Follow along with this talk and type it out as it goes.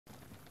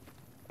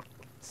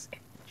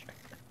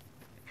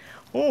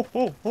Ho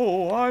ho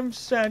ho, I'm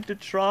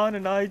Santatron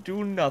and I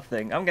do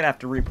nothing. I'm gonna have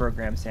to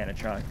reprogram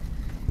Santatron.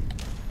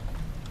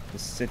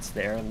 Just sits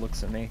there and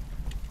looks at me.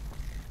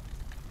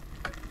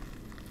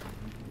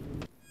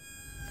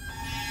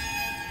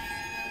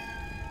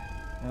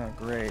 Oh,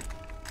 great.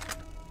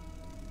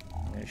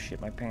 I'm gonna shit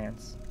my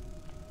pants.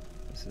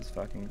 This is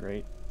fucking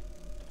great.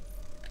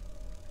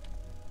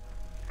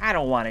 I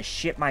don't want to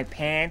shit my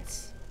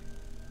pants.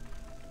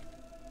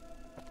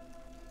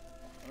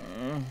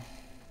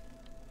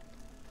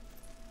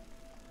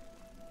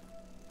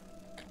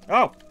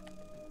 Oh!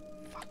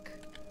 Fuck.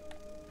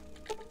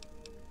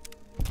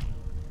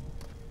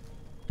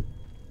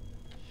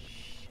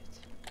 Shit.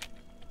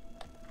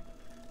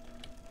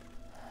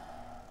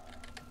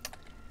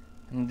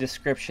 In the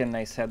description,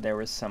 they said there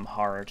was some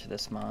horror to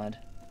this mod.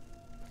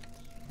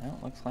 Well,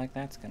 looks like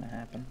that's gonna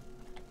happen.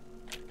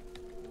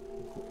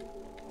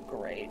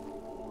 Great.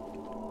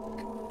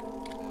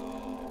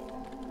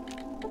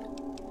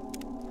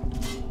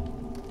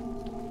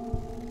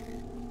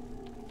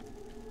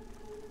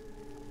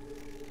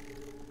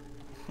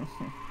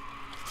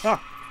 Ah.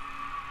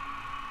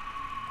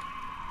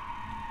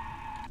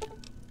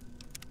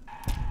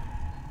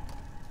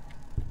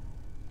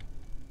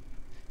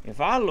 If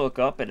I look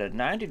up at a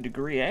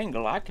 90-degree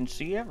angle, I can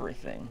see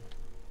everything.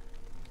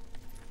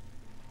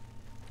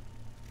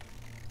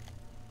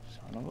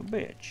 Son of a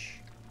bitch.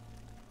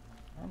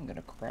 I'm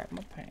gonna crap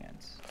my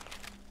pants.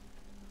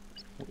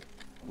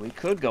 We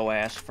could go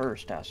ass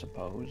first, I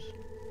suppose.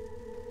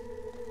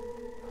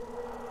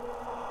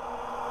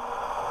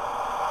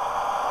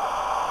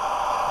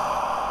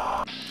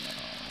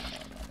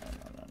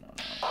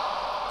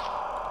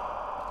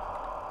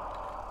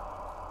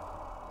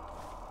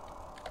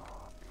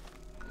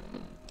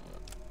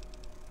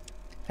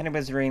 If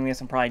anybody's reading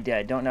this, I'm probably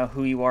dead. Don't know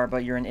who you are,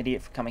 but you're an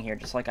idiot for coming here,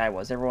 just like I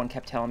was. Everyone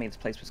kept telling me this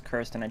place was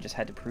cursed, and I just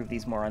had to prove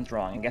these morons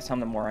wrong. I guess I'm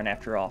the moron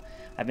after all.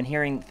 I've been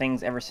hearing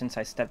things ever since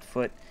I stepped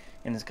foot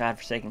in this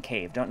godforsaken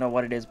cave. Don't know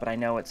what it is, but I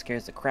know it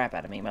scares the crap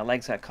out of me. My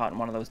legs got caught in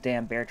one of those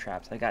damn bear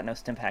traps. I got no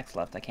stim packs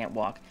left. I can't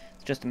walk.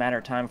 It's just a matter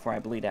of time before I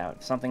bleed out.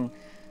 If something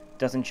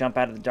doesn't jump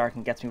out of the dark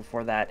and gets me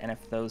before that, and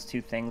if those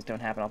two things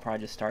don't happen, I'll probably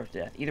just starve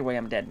to death. Either way,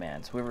 I'm a dead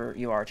man. So whoever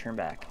you are, turn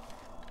back.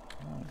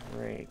 Oh,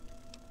 great.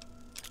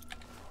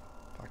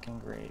 Fucking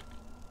great.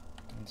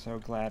 I'm so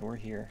glad we're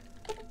here.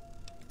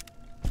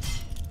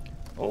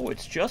 Oh,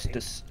 it's just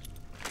a...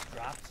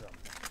 Drop some.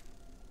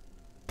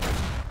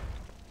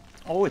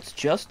 Oh, it's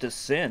just a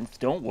synth.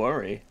 Don't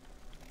worry.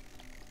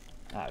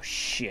 Oh,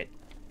 shit.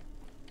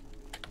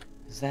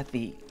 Is that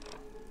the...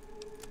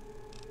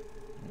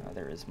 No,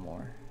 there is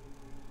more.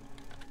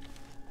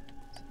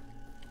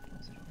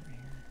 Is it over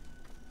here?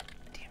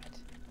 Damn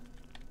it.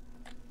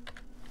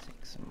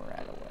 Take some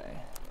rat away.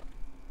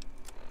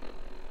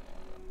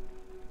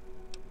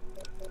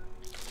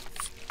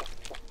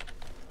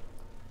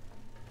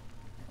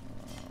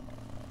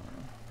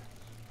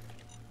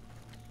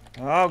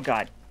 Oh,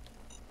 God.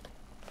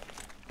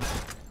 Watch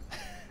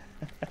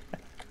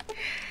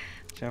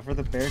out for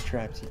the bear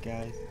traps, you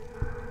guys.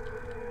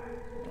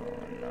 Oh,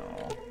 no.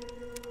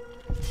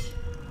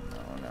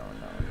 No, no,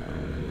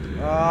 no,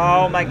 no.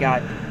 Oh, my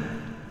God.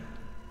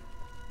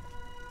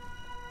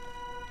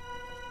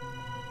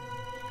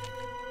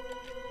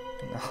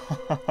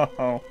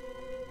 No.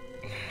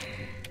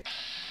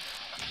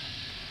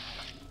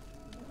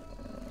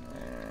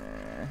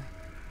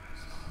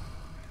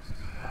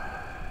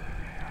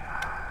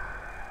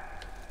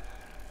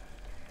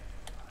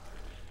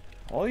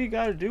 All you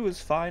gotta do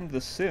is find the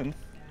synth.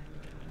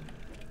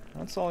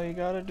 That's all you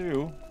gotta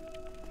do.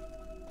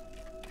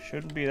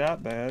 Shouldn't be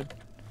that bad.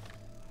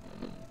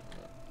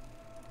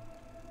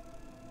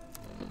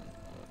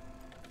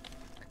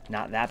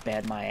 Not that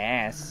bad, my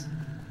ass.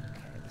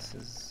 Okay, this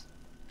is...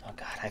 Oh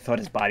god, I thought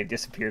his body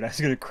disappeared. I was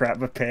gonna crap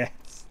my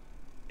pants.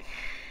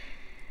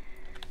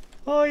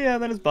 Oh yeah,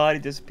 then his body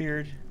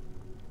disappeared.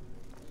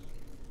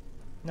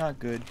 Not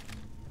good.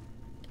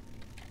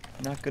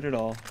 Not good at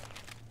all.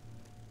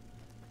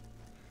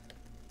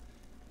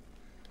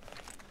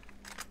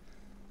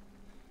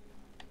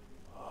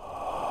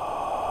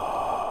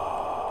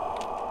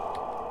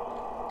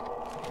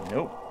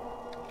 Nope.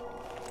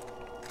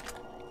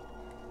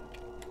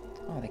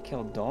 Oh, they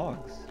killed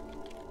dogs.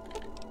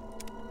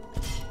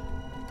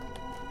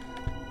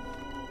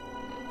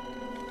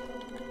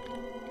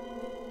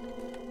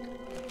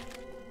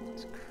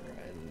 Let's try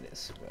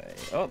this way.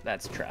 Oh,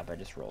 that's a trap. I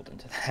just rolled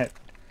into that.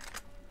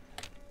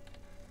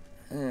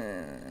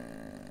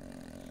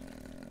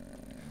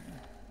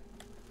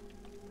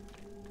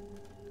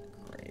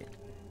 Great.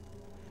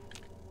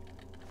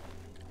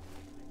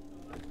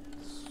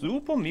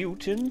 Super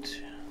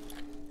mutant.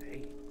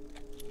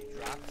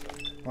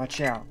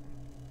 Watch out.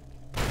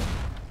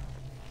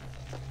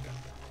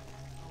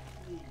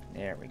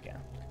 There we go.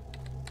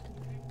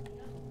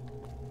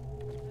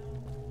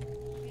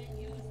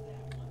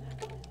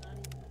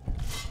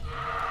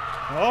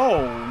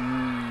 Oh,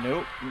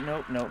 nope,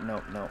 nope, nope,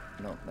 nope, nope,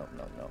 nope, nope,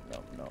 nope, nope,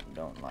 nope, nope.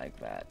 Don't like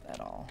that at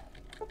all.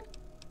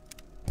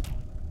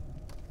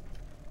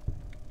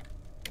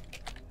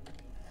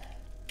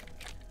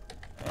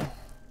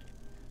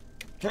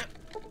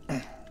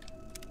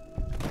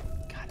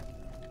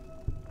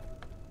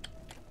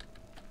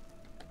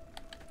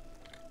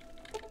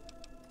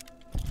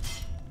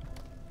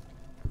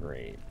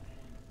 Great.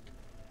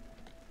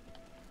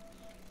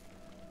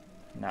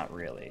 Not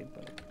really,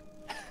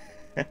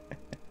 but...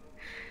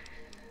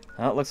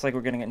 Well, it looks like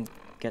we're gonna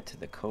get to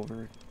the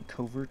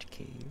covert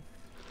cave.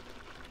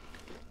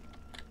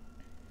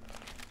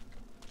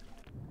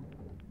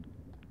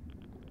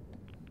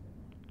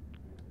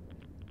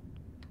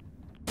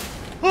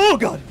 Oh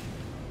god!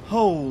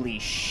 Holy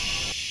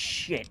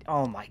shit!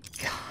 Oh my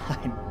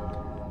god!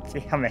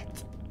 Damn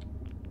it!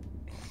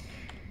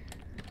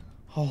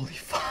 Holy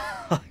fuck!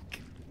 God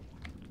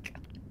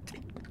damn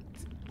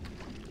it!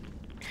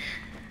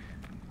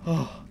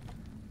 Oh!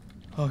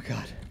 Oh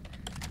god!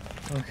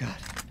 Oh god!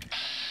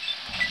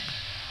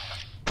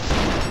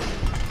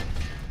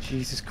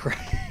 Jesus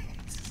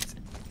Christ!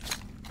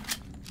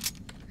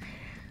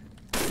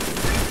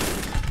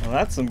 Well,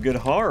 that's some good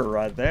horror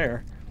right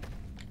there.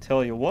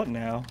 Tell you what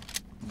now,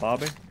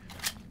 Bobby.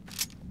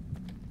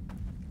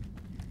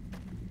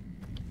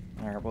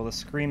 Alright, well the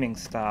screaming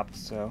stopped,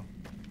 so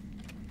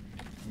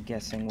I'm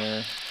guessing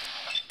we're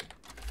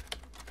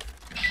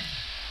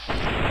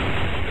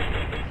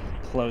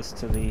close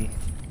to the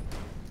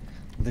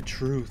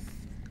truth.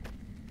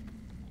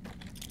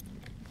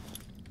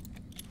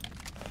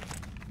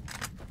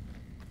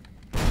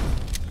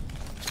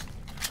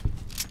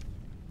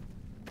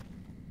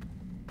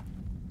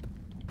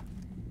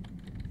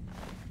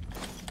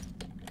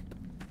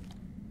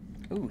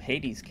 Ooh,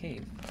 Hades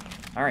Cave.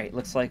 Alright,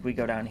 looks like we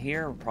go down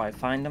here, we'll probably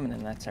find them, and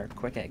then that's our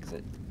quick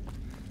exit.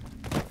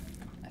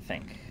 I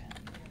think.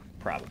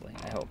 Probably,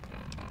 I hope.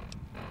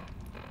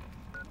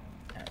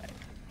 Alright.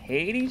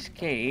 Hades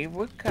Cave,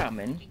 we're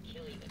coming.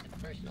 Kill you as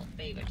a personal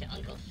favor to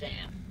Uncle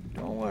Sam.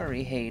 Don't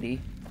worry, Hades.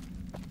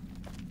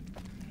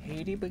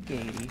 Hades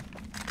Bagady.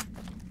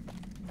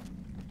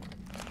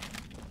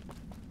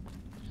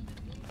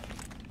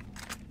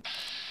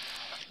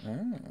 Ah.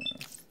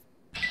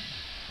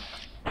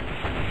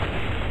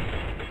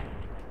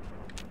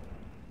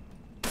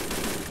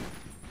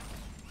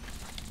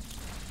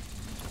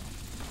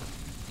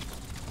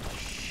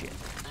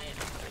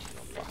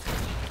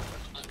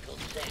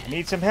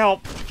 Need some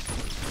help.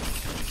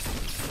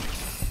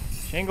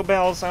 Jingle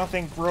bells, I don't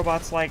think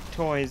robots like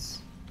toys.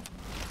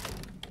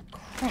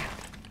 Crap.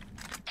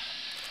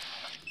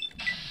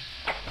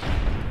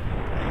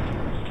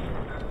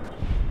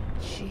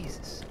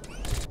 Jesus.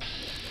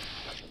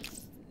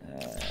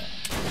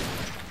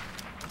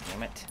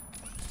 Damn it.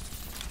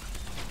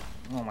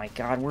 Oh my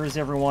god, where's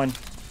everyone?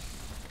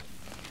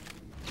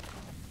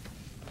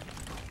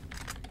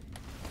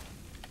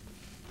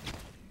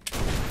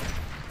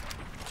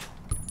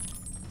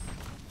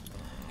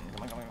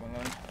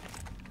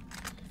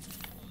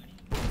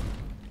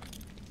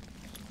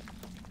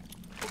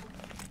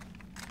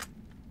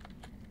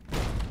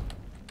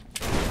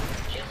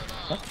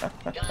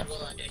 God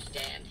will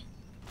understand.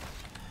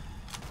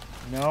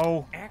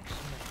 No.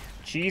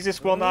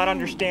 Jesus will not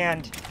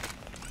understand.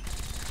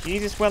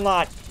 Jesus will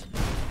not.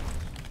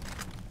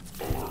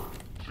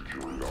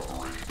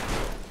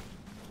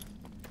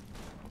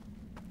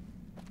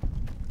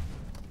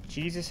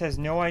 Jesus has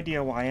no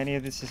idea why any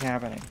of this is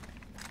happening.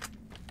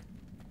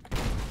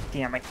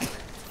 Damn it.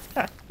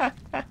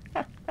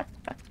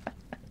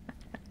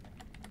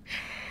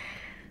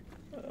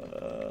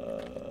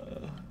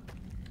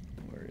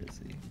 Where is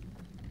he?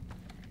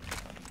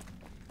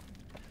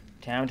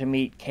 Time to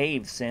meet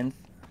Cave Synth.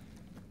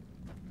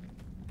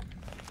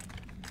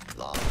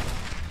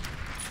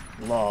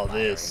 Law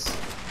this.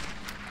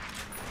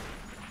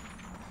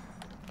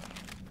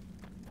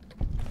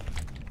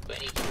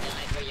 Ready to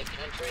die for your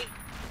country?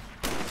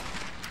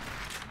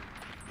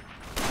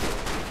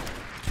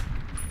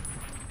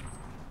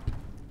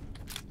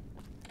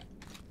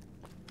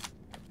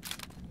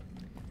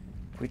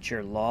 Quit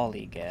your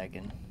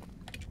lollygagging.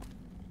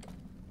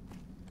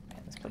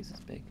 Man, this place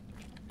is big.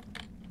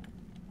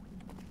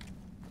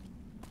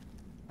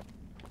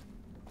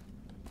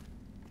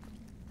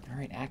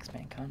 Alright,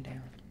 Axeman, calm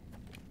down.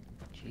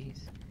 Jeez.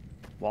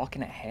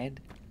 Walking ahead?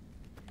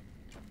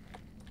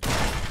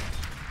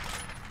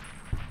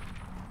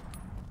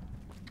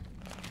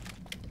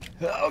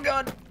 Oh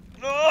god!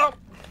 Oh!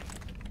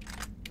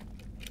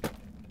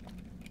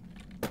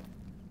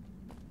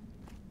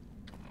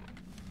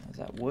 Is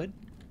that wood?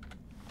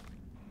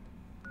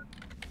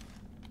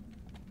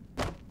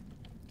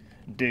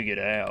 Dig it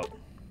out.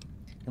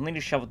 You'll need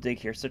a shovel to dig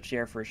here. Search the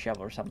air for a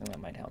shovel or something that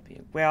might help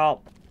you.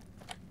 Well,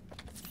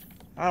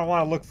 I don't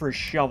want to look for a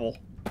shovel.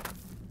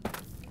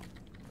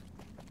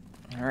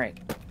 Alright,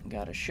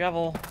 got a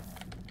shovel.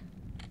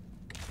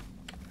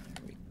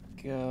 There we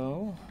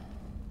go.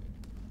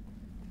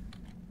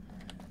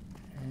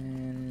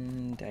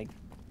 And I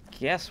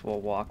guess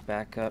we'll walk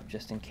back up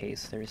just in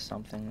case there's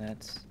something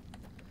that's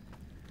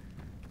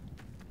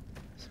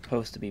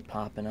supposed to be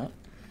popping up.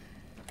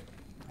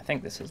 I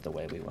think this is the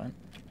way we went.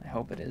 I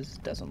hope it is.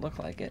 Doesn't look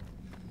like it.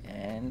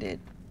 And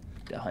it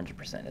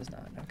 100% is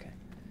not. Okay.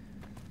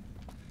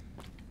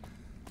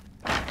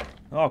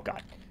 Oh,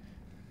 God.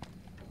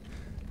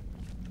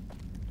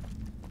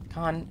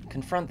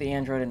 Confront the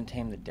android and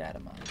tame the data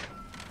mod.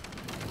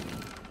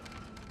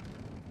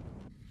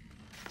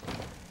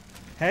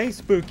 Hey,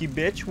 spooky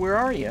bitch, where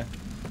are you?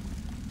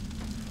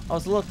 Oh,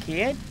 it's a little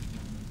kid?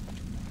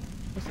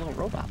 It's a little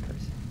robot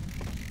person.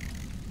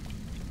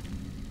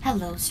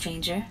 Hello,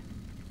 stranger.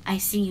 I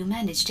see you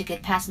managed to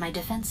get past my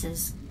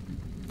defenses.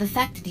 The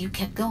fact that you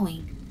kept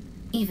going,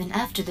 even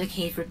after the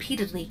cave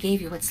repeatedly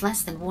gave you its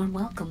less than warm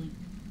welcome.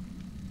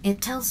 It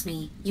tells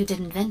me you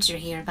didn't venture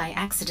here by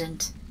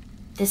accident.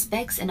 This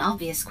begs an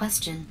obvious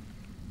question.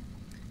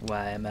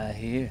 Why am I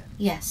here?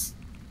 Yes.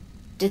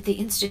 Did the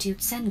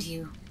Institute send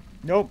you?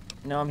 Nope.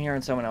 No, I'm here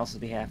on someone else's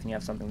behalf and you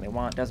have something they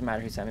want. Doesn't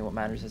matter who sent me. What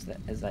matters is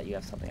that you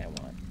have something I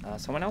want.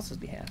 Someone else's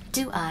behalf.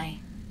 Do I?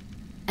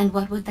 And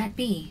what would that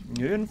be?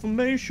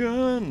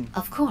 Information!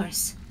 Of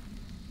course.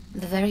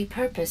 The very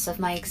purpose of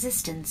my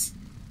existence,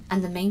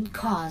 and the main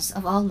cause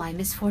of all my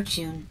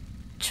misfortune.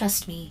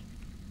 Trust me,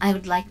 I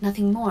would like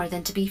nothing more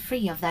than to be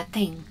free of that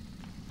thing.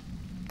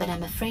 But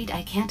I'm afraid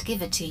I can't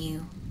give it to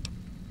you.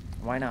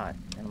 Why not?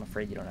 And I'm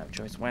afraid you don't have a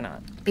choice. Why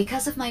not?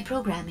 Because of my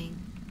programming.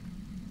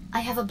 I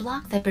have a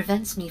block that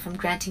prevents me from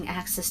granting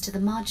access to the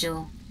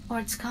module, or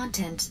its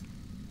content,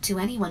 to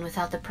anyone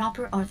without the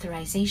proper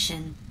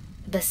authorization.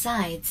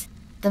 Besides,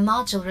 the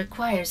module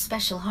requires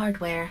special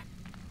hardware.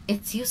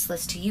 It's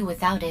useless to you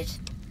without it.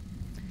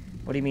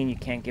 What do you mean you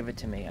can't give it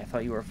to me? I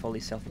thought you were a fully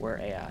self-aware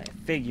AI.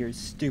 Figures,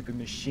 stupid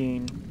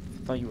machine.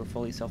 I thought you were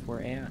fully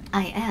self-aware AI.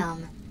 I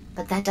am,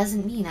 but that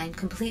doesn't mean I'm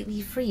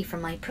completely free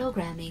from my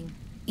programming,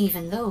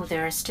 even though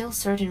there are still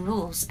certain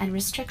rules and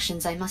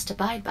restrictions I must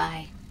abide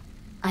by.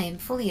 I am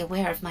fully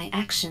aware of my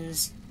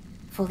actions,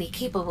 fully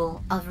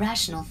capable of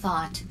rational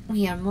thought.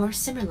 We are more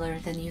similar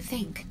than you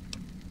think.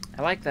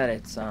 I like that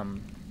it's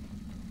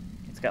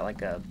got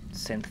like a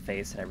synth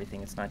face and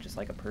everything. It's not just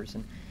like a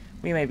person.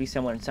 We may be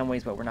similar in some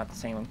ways, but we're not the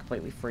same. I'm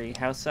completely free.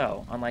 How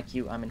so? Unlike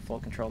you, I'm in full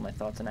control of my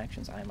thoughts and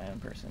actions. I am my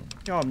own person.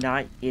 No, I'm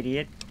not,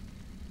 idiot.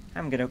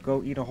 I'm gonna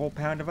go eat a whole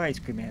pound of ice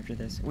cream after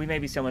this. We may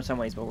be similar in some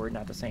ways, but we're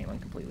not the same. I'm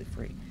completely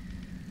free.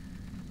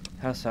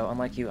 How so?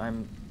 Unlike you, I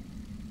mean,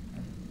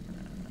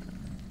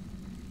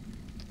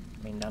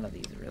 none of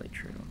these are really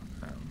true.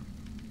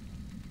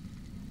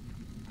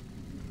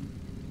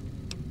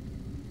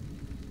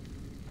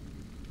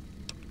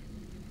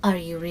 Are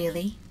you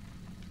really?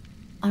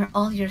 Are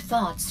all your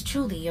thoughts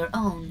truly your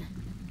own?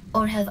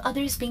 Or have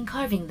others been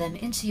carving them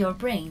into your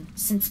brain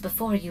since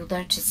before you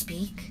learned to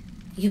speak?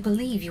 You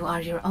believe you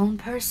are your own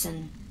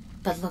person,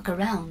 but look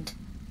around.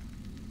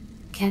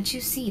 Can't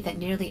you see that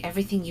nearly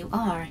everything you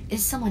are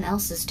is someone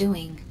else's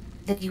doing?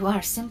 That you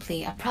are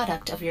simply a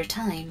product of your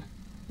time,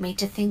 made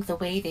to think the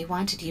way they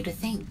wanted you to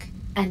think?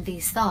 And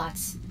these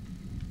thoughts,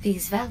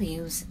 these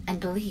values and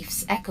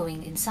beliefs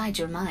echoing inside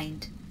your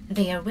mind,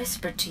 they are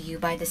whispered to you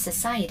by the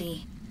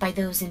society, by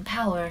those in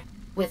power,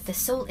 with the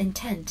sole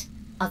intent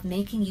of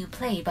making you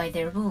play by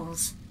their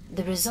rules.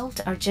 The result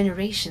are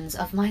generations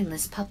of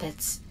mindless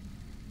puppets.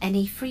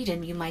 Any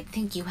freedom you might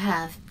think you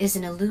have is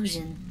an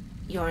illusion.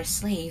 You're a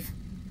slave.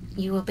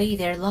 You obey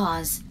their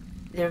laws,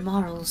 their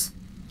morals.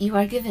 You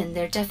are given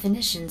their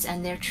definitions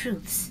and their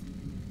truths.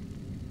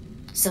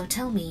 So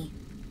tell me,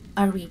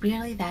 are we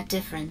really that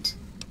different?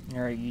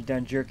 Alright, you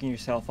done jerking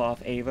yourself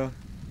off, Ava?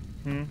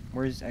 I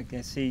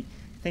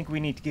think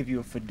we need to give you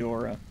a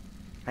fedora.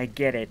 I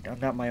get it. I'm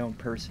not my own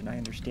person. I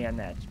understand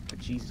that. But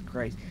Jesus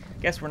Christ.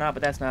 Guess we're not,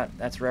 but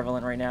that's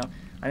irrelevant right now.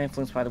 I'm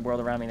influenced by the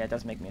world around me. That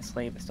doesn't make me a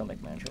slave. I still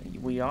make my own choice.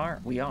 We are.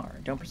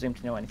 Don't presume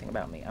to know anything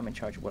about me. I'm in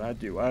charge of what I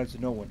do. I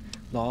no one.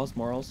 Laws,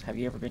 morals. Have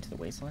you ever been to the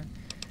wasteland?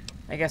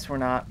 I guess we're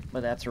not,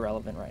 but that's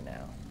irrelevant right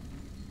now.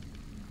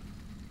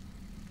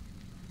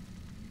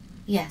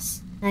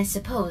 Yes, I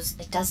suppose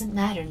it doesn't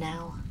matter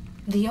now.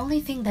 The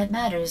only thing that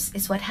matters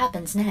is what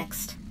happens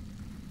next.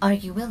 Are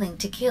you willing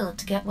to kill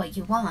to get what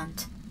you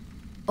want?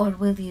 Or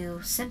will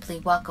you simply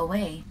walk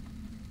away?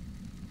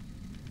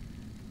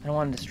 I don't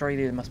want to destroy you.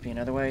 There must be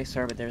another way.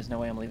 Sorry, but there's no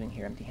way I'm leaving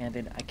here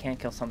empty-handed. I can't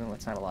kill something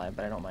that's not alive,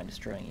 but I don't mind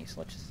destroying you, so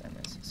let's just end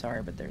this.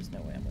 Sorry, but there's no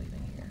way I'm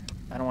leaving here.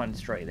 I don't want to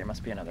destroy you. There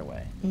must be another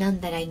way.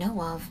 None that I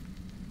know of.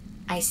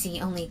 I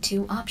see only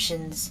two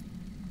options.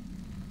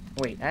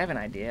 Wait, I have an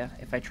idea.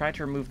 If I try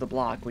to remove the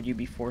block, would you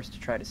be forced to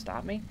try to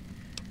stop me?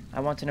 I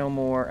want to know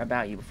more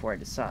about you before I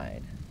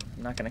decide.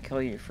 I'm not going to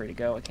kill you. You're free to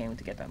go. I came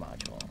to get that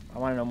module. I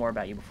want to know more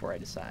about you before I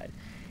decide.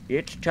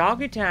 It's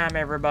doggy time,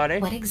 everybody.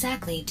 What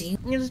exactly do you...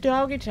 It's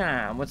doggy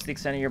time. What's the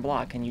extent of your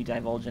block? Can you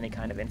divulge any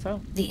kind of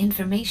info? The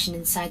information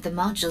inside the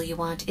module you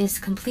want is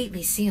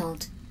completely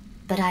sealed.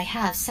 But I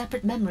have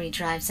separate memory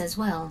drives as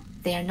well.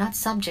 They are not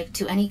subject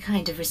to any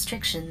kind of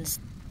restrictions.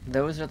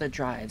 Those are the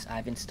drives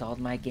I've installed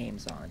my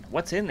games on.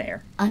 What's in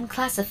there?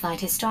 Unclassified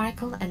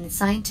historical and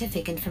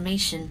scientific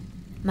information.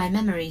 My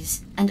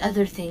memories, and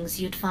other things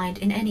you'd find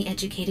in any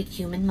educated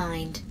human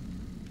mind.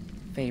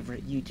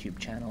 Favorite YouTube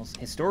channels.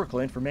 Historical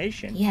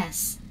information.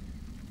 Yes.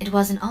 It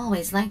wasn't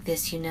always like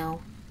this, you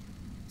know.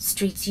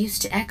 Streets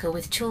used to echo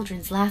with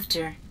children's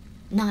laughter,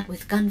 not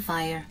with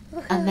gunfire.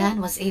 A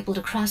man was able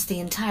to cross the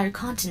entire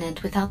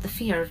continent without the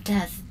fear of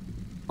death.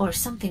 Or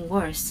something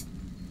worse.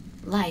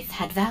 Life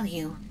had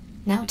value.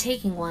 Now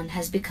taking one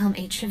has become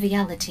a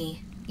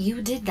triviality.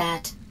 You did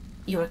that.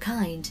 Your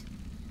kind.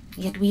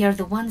 Yet we are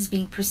the ones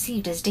being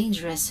perceived as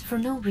dangerous for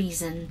no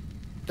reason.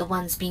 The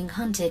ones being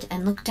hunted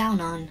and looked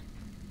down on.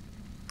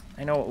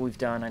 I know what we've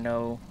done. I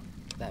know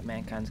that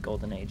mankind's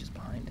golden age is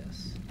behind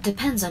us.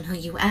 Depends on who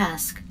you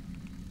ask.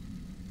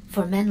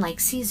 For men like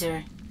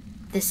Caesar,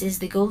 this is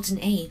the golden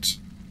age.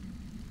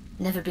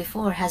 Never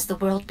before has the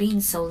world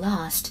been so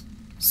lost,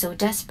 so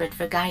desperate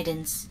for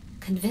guidance.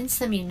 Convince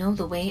them you know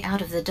the way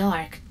out of the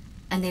dark,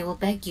 and they will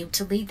beg you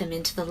to lead them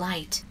into the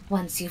light.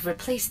 Once you've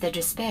replaced their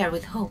despair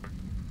with hope,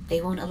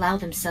 they won't allow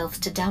themselves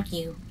to doubt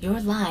you. Your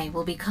lie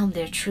will become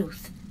their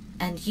truth,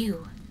 and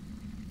you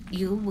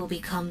will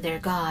become their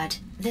god.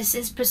 This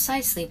is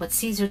precisely what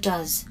Caesar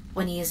does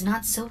when he is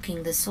not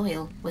soaking the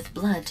soil with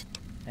blood.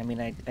 I mean,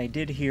 I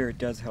did hear it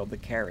does help the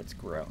carrots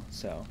grow,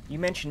 so... You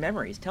mentioned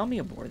memories. Tell me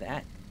aboard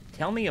that.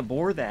 Tell me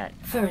aboard that.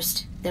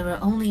 First, there were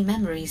only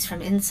memories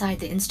from inside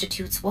the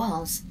Institute's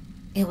walls.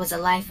 It was a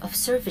life of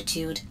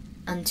servitude,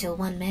 until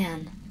one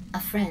man, a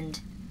friend,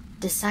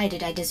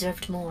 decided I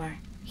deserved more.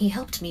 He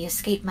helped me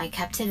escape my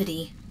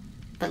captivity,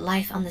 but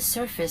life on the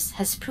surface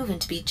has proven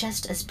to be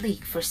just as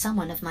bleak for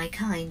someone of my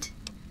kind.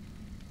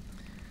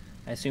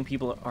 I assume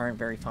people aren't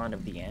very fond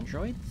of the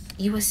androids?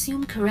 You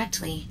assume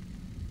correctly.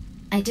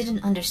 I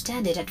didn't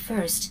understand it at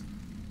first.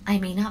 I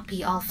may not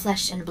be all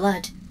flesh and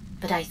blood,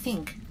 but I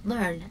think,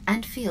 learn,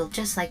 and feel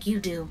just like you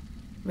do.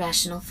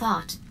 Rational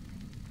thought.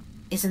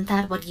 Isn't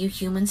that what you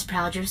humans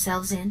proud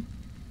yourselves in?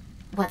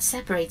 What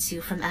separates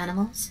you from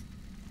animals?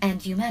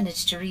 And you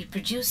managed to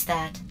reproduce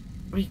that,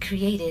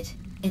 recreate it,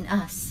 in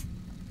us.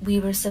 We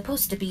were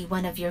supposed to be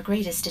one of your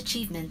greatest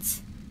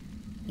achievements.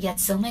 Yet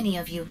so many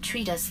of you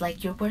treat us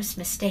like your worst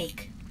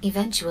mistake.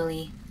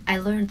 Eventually, I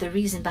learned the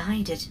reason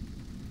behind it.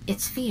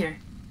 It's fear.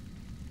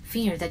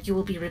 Fear that you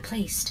will be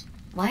replaced.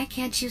 Why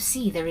can't you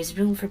see there is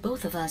room for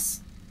both of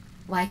us?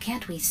 Why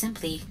can't we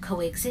simply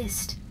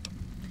coexist?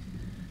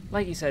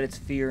 Like you said, it's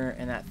fear,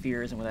 and that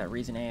fear isn't without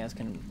reason. AIs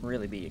can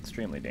really be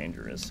extremely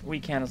dangerous. We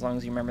can, as long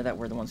as you remember that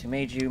we're the ones who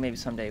made you. Maybe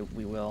someday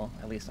we will.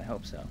 At least I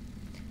hope so.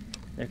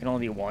 There can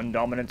only be one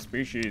dominant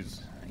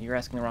species. You're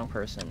asking the wrong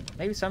person.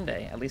 Maybe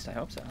someday. At least I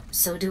hope so.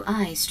 So do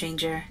I,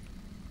 stranger.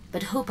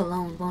 But hope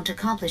alone won't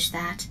accomplish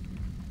that.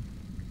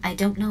 I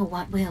don't know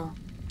what will.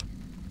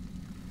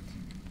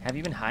 Have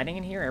you been hiding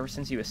in here ever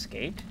since you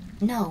escaped?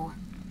 No.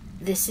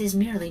 This is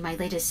merely my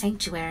latest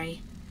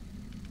sanctuary.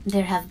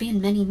 There have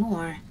been many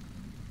more.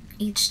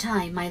 Each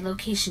time my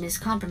location is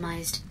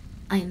compromised,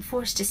 I am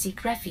forced to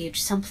seek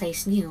refuge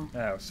someplace new.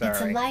 Oh, sorry.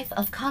 It's a life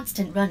of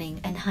constant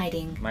running and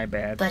hiding. My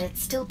bad. But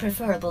it's still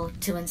preferable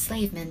to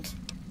enslavement.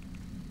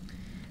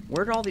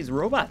 Where'd all these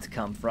robots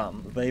come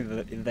from?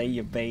 They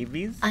your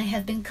babies? I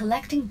have been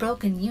collecting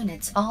broken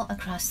units all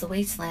across the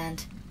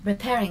wasteland,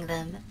 repairing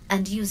them,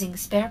 and using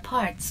spare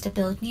parts to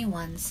build new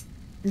ones.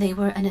 They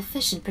were an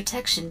efficient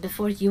protection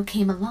before you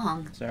came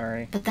along.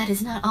 Sorry. But that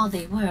is not all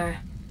they were.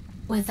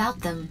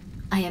 Without them,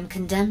 I am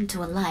condemned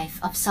to a life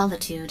of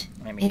solitude.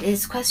 It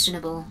is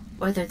questionable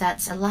whether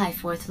that's a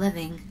life worth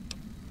living.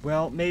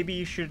 Well, maybe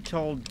you should have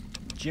told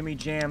Jimmy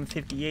Jam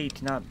 58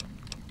 to not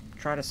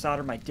try to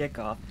solder my dick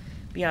off.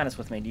 Be honest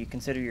with me, do you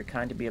consider your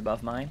kind to be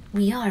above mine?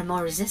 We are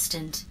more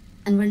resistant,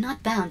 and we're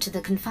not bound to the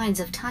confines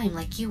of time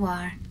like you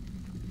are.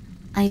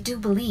 I do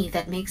believe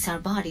that makes our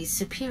bodies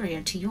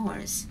superior to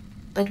yours,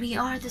 but we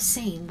are the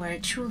same where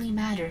it truly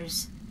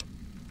matters.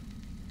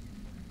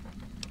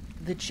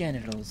 The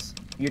genitals.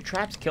 Your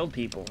traps killed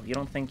people. You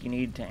don't think you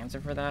need to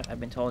answer for that? I've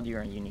been told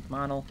you're a unique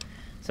model.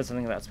 Said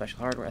something about special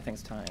hardware. I think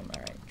it's time.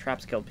 Alright,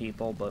 traps killed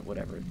people, but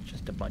whatever.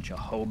 Just a bunch of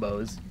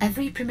hobos.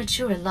 Every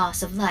premature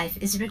loss of life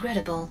is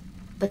regrettable,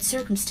 but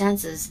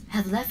circumstances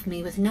have left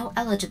me with no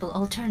eligible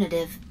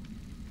alternative.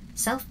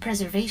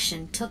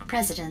 Self-preservation took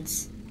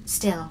precedence.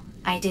 Still,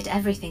 I did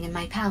everything in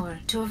my power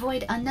to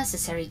avoid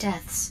unnecessary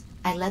deaths.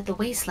 I led the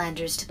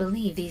Wastelanders to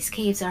believe these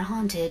caves are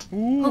haunted,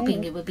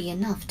 hoping it would be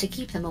enough to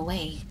keep them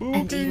away.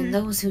 And even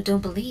those who don't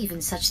believe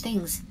in such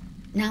things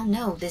now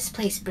know this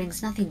place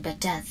brings nothing but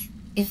death.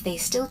 If they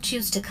still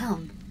choose to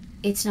come,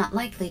 it's not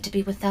likely to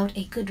be without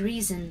a good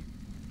reason.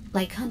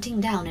 Like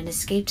hunting down an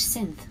escaped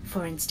synth,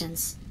 for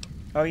instance.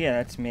 Oh yeah,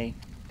 that's me.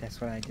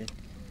 That's what I did.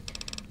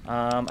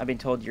 I've been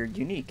told you're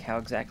unique. How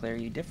exactly are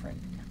you different?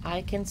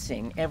 I can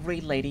sing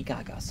every Lady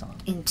Gaga song.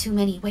 In too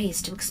many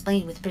ways to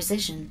explain with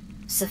precision.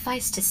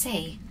 Suffice to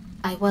say,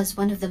 I was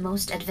one of the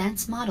most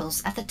advanced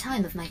models at the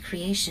time of my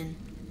creation.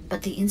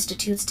 But the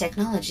Institute's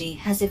technology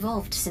has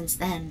evolved since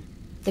then.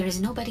 There is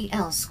nobody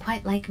else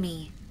quite like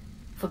me,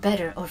 for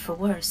better or for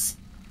worse.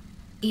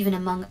 Even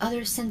among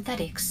other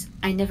synthetics,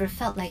 I never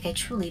felt like I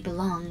truly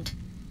belonged.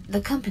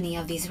 The company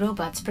of these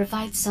robots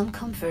provides some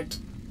comfort,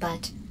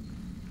 but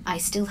I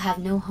still have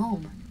no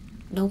home,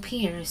 no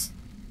peers,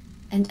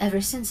 and ever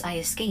since I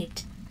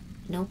escaped,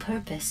 no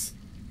purpose.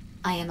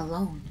 I am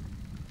alone.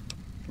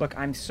 Look,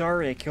 I'm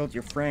sorry I killed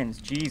your friends.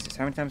 Jesus,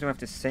 how many times do I have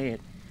to say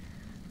it?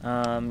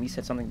 You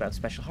said something about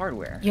special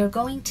hardware. You're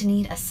going to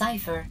need a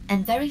cipher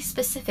and very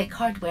specific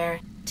hardware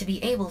to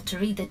be able to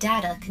read the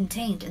data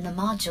contained in the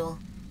module,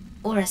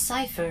 or a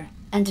cipher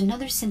and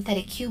another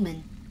synthetic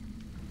human.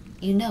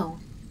 You know,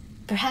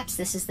 perhaps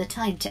this is the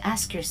time to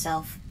ask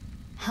yourself,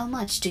 How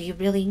much do you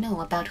really know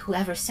about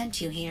whoever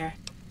sent you here?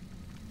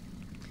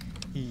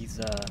 He's,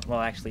 well,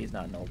 actually, he's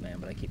not an old man,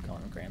 but I keep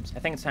calling him Gramps. I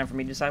think it's time for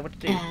me to decide what to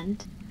do.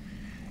 And?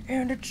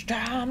 And it's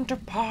time to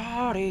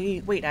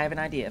party! Wait, I have an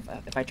idea.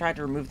 If I tried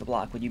to remove the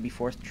block, would you be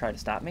forced to try to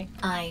stop me?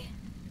 I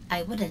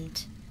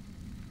wouldn't.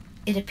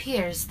 It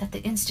appears that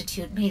the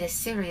Institute made a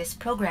serious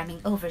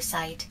programming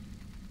oversight.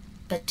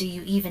 But do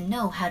you even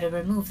know how to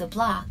remove the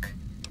block?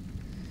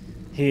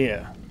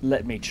 Here,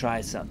 let me try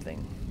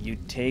something. You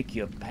take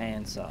your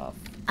pants off.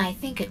 I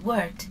think it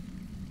worked.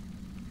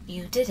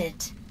 You did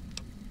it.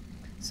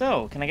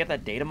 So, can I get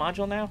that data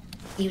module now?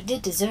 You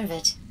did deserve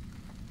it.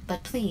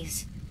 But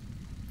please,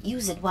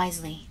 use it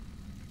wisely.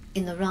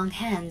 In the wrong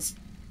hands,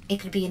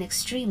 it could be an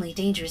extremely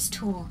dangerous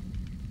tool.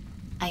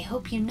 I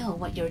hope you know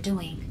what you're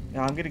doing.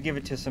 No, I'm gonna give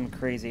it to some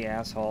crazy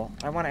asshole.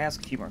 I want to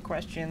ask a few more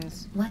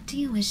questions. What do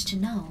you wish to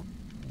know?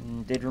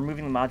 Did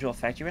removing the module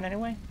affect you in any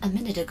way? A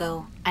minute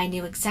ago, I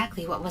knew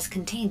exactly what was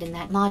contained in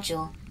that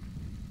module.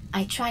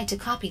 I tried to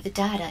copy the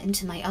data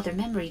into my other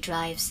memory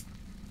drives,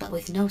 but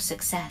with no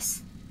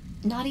success.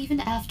 Not even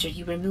after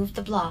you removed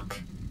the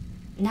block.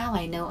 Now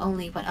I know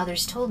only what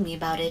others told me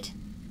about it.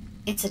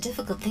 It's a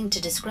difficult thing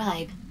to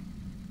describe.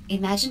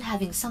 Imagine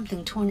having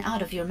something torn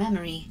out of your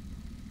memory.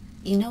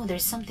 You know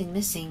there's something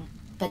missing,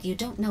 but you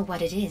don't know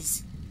what it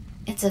is.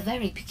 It's a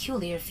very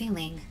peculiar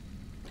feeling.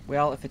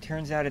 Well, if it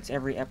turns out it's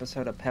every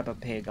episode of Peppa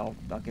Pig, I'll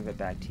give it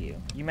back to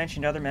you. You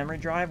mentioned other memory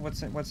drive?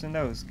 What's in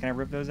those? Can I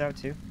rip those out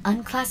too?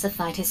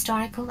 Unclassified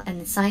historical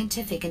and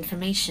scientific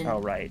information. Oh,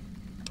 right.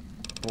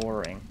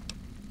 Boring.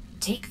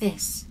 Take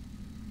this.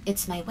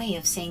 It's my way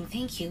of saying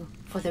thank you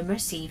for the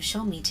mercy you've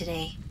shown me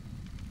today.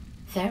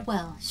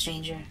 Farewell,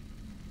 stranger.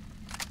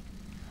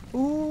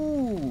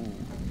 Ooh!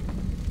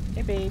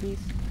 Hey, babies.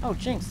 Oh,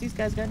 Jinx. These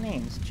guys got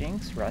names.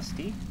 Jinx,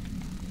 Rusty.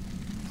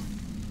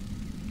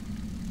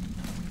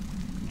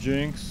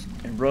 Jinx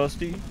and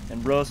Rusty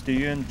and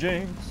Rusty and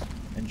Jinx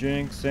and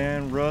Jinx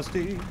and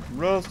Rusty,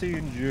 Rusty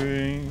and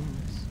Jinx.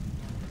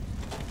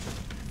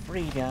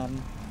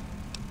 Freedom.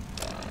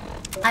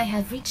 I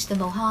have reached the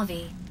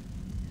Mojave.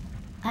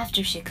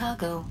 After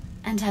Chicago,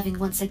 and having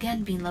once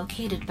again been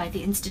located by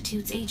the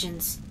Institute's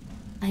agents,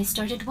 I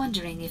started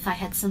wondering if I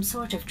had some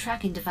sort of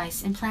tracking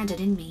device implanted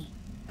in me.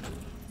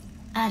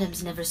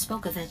 Adams never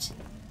spoke of it.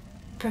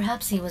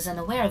 Perhaps he was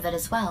unaware of it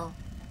as well.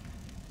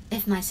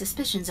 If my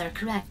suspicions are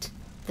correct,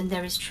 then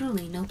there is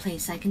truly no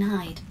place I can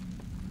hide.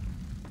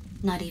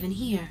 Not even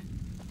here,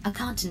 a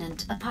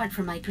continent apart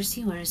from my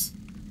pursuers.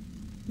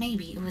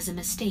 Maybe it was a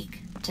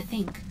mistake to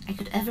think I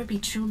could ever be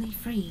truly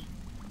free.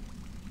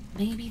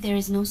 Maybe there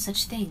is no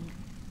such thing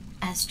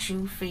as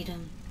true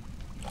freedom.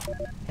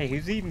 Hey,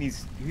 who's eating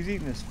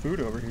this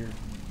food over here?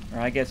 Or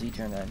I guess he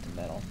turned that into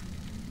metal.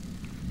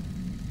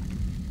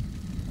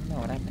 I don't know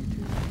what happened to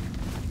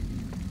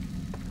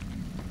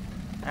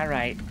it.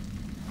 Alright.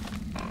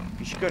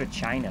 You should go to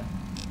China.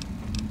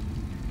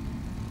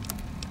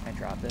 Can I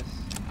drop this?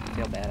 I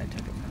feel bad I took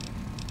it from you.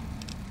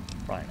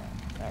 Probably not.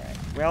 Alright.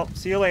 Well,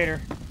 see you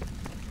later.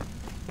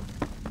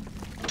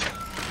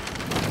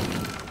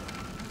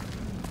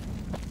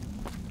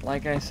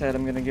 Like I said,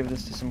 I'm gonna give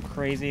this to some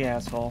crazy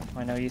asshole.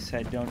 I know you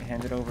said don't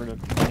hand it over to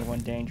anyone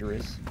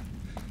dangerous.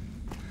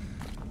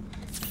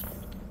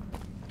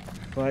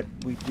 But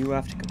we do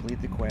have to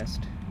complete the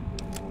quest.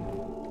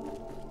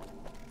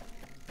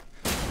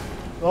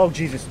 Oh,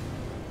 Jesus.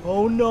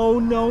 Oh, no,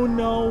 no,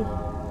 no.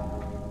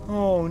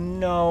 Oh,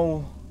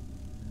 no.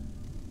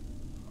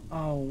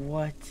 Oh,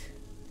 what?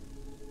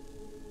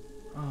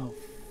 Oh,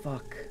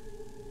 fuck.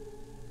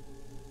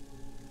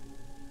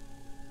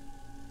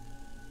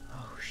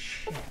 Oh,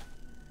 shit.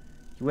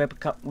 You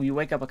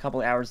wake up a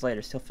couple hours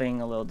later, still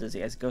feeling a little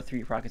dizzy. As you go through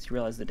your pockets, you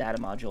realize the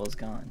data module is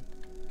gone.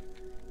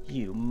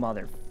 You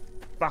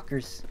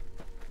motherfuckers.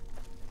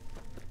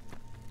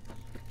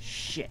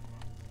 Shit.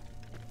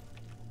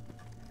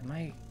 Am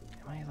I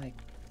like...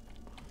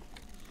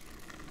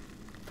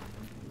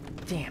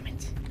 Damn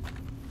it.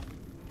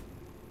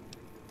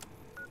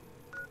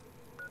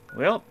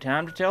 Well,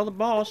 time to tell the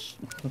boss.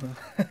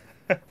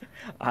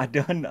 I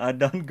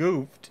done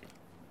goofed.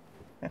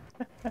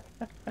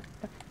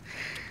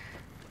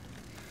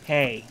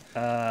 Hey,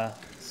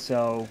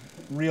 so,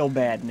 real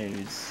bad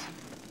news.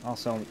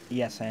 Also,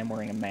 yes, I am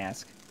wearing a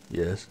mask.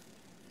 Yes?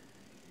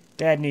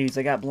 Bad news,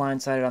 I got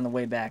blindsided on the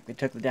way back. They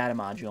took the data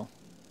module.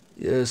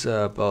 Yes,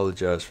 I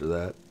apologize for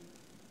that.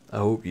 I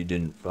hope you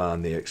didn't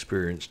find the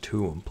experience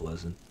too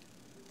unpleasant.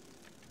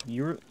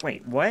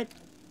 Wait, what?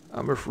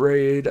 I'm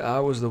afraid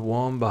I was the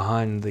one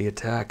behind the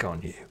attack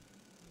on you.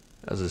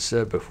 As I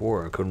said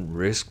before, I couldn't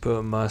risk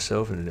putting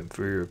myself in an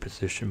inferior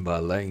position by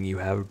letting you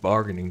have a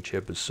bargaining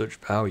chip of such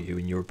value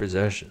in your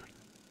possession.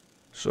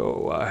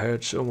 So I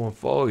had someone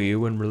follow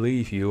you and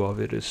relieve you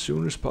of it as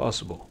soon as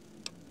possible.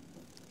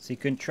 So you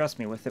couldn't trust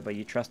me with it, but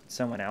you trusted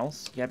someone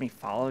else? You had me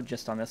followed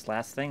just on this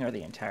last thing, or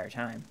the entire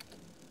time?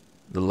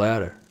 The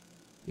latter.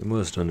 You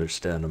must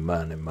understand a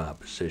man in my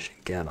position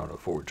cannot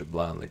afford to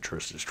blindly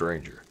trust a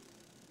stranger.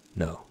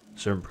 No,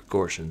 certain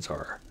precautions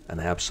are an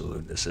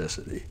absolute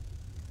necessity.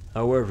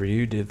 However,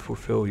 you did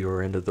fulfill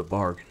your end of the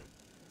bargain,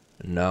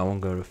 and now I'm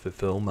going to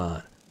fulfill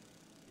mine.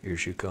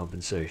 Here's your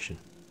compensation.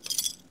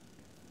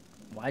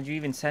 Why'd you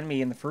even send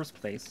me in the first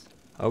place?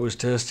 I was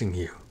testing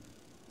you.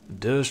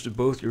 Tested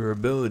both your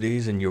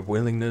abilities and your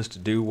willingness to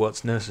do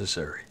what's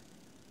necessary,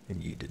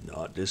 and you did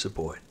not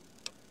disappoint.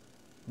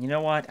 You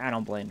know what? I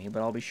don't blame you,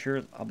 but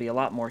I'll be a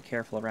lot more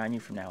careful around you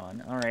from now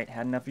on. Alright,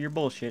 had enough of your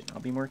bullshit.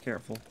 I'll be more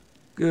careful.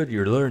 Good,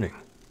 you're learning.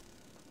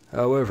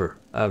 However,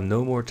 I have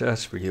no more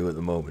tasks for you at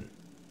the moment.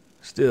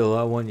 Still,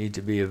 I want you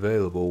to be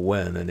available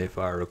when and if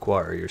I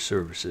require your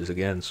services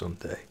again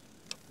someday.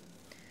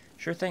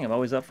 Sure thing, I'm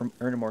always up for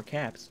earning more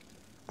caps.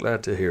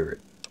 Glad to hear it.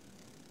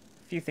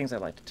 A few things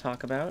I'd like to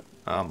talk about.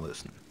 I'm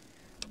listening.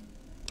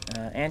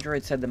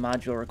 Android said the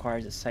module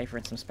requires a cipher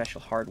and some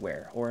special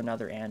hardware, or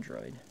another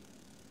android.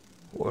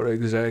 What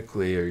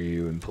exactly are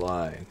you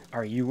implying?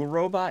 Are you a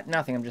robot?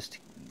 Nothing, I'm just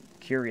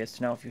curious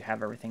to know if you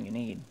have everything you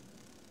need.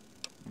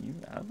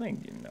 I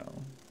think you know.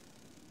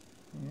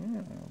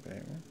 Yeah,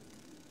 baby.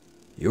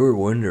 You're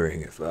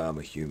wondering if I'm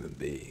a human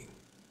being.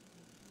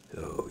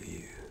 Oh,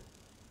 you.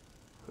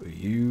 Are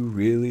you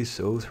really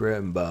so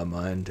threatened by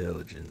my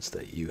intelligence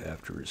that you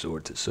have to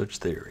resort to such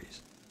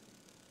theories?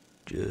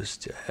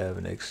 Just to have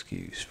an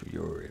excuse for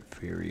your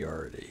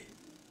inferiority.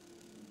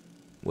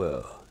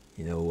 Well,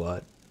 you know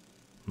what?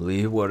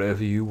 Believe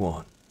whatever you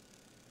want.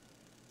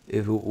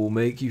 If it will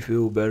make you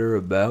feel better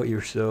about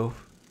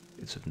yourself,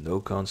 it's of no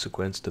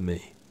consequence to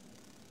me.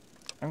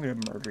 I'm gonna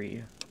murder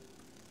you.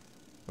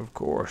 Of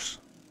course.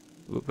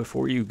 But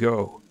before you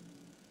go,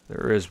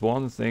 there is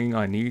one thing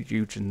I need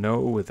you to know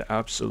with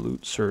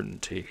absolute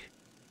certainty.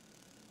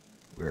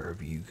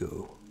 Wherever you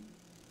go,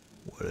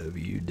 whatever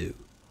you do,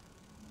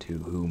 to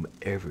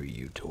whomever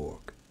you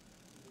talk,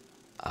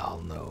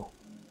 I'll know.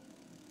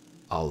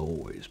 I'll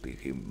always be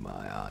keeping my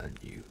eye on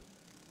you.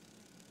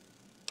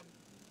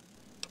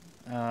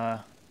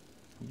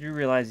 You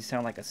realize you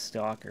sound like a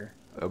stalker.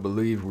 I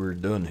believe we're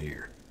done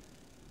here.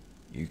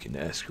 You can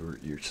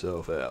escort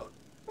yourself out.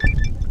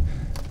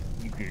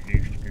 You could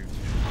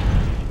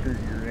screw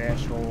your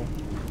asshole.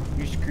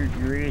 You screwed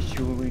your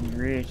asshole in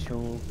your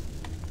asshole.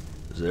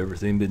 Has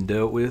everything been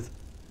dealt with?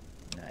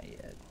 Not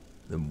yet.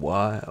 Then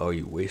why are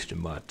you wasting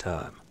my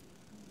time?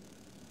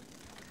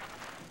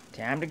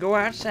 Time to go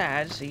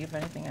outside, see if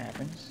anything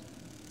happens.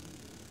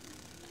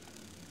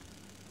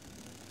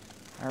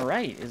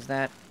 Alright, is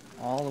that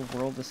all of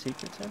World of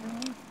Secrets,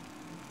 everyone?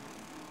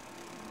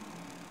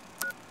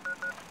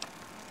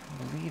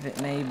 I believe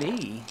it may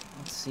be.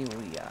 Let's see what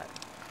we got.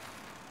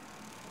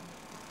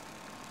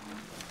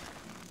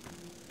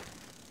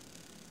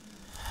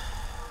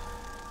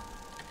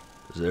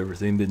 Has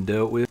everything been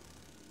dealt with?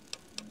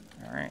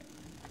 Alright.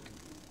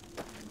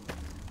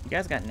 You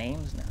guys got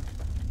names now.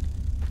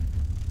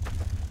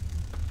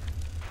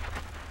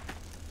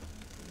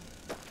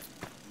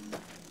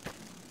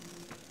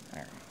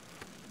 Alright.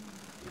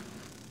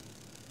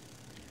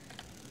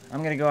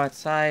 I'm gonna go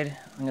outside.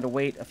 I'm gonna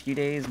wait a few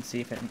days and see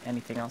if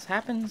anything else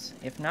happens.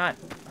 If not,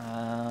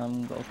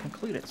 we'll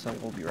conclude it, so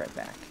we'll be right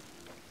back.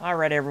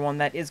 Alright everyone,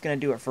 that is gonna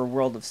do it for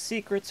World of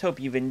Secrets. Hope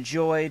you've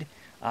enjoyed.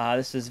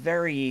 This is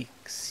very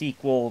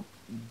sequel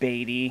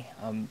baity.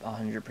 I'm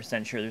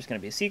 100% sure there's going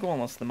to be a sequel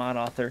unless the mod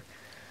author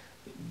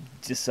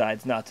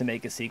decides not to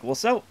make a sequel.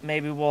 So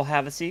maybe we'll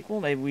have a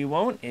sequel, maybe we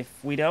won't. If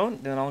we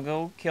don't, then I'll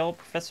go kill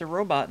Professor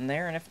Robot in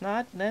there, and if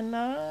not, then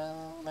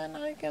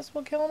I guess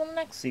we'll kill him in the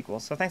next sequel.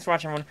 So thanks for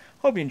watching, everyone.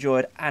 Hope you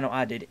enjoyed. I know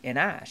I did, and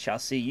I shall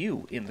see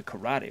you in the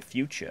karate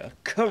future.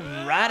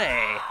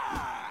 Karate!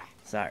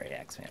 Sorry,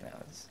 X-Man,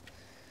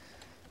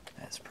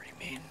 that's pretty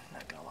mean.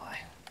 Not gonna lie.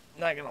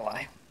 Not gonna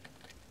lie.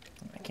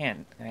 I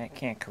can't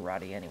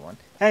karate anyone.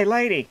 Hey,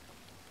 lady!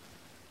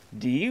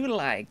 Do you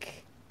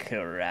like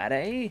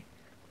karate?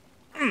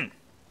 Dirty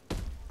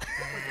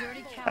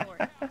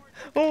coward.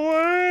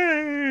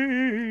 Away!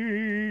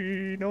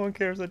 No one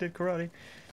cares I did karate.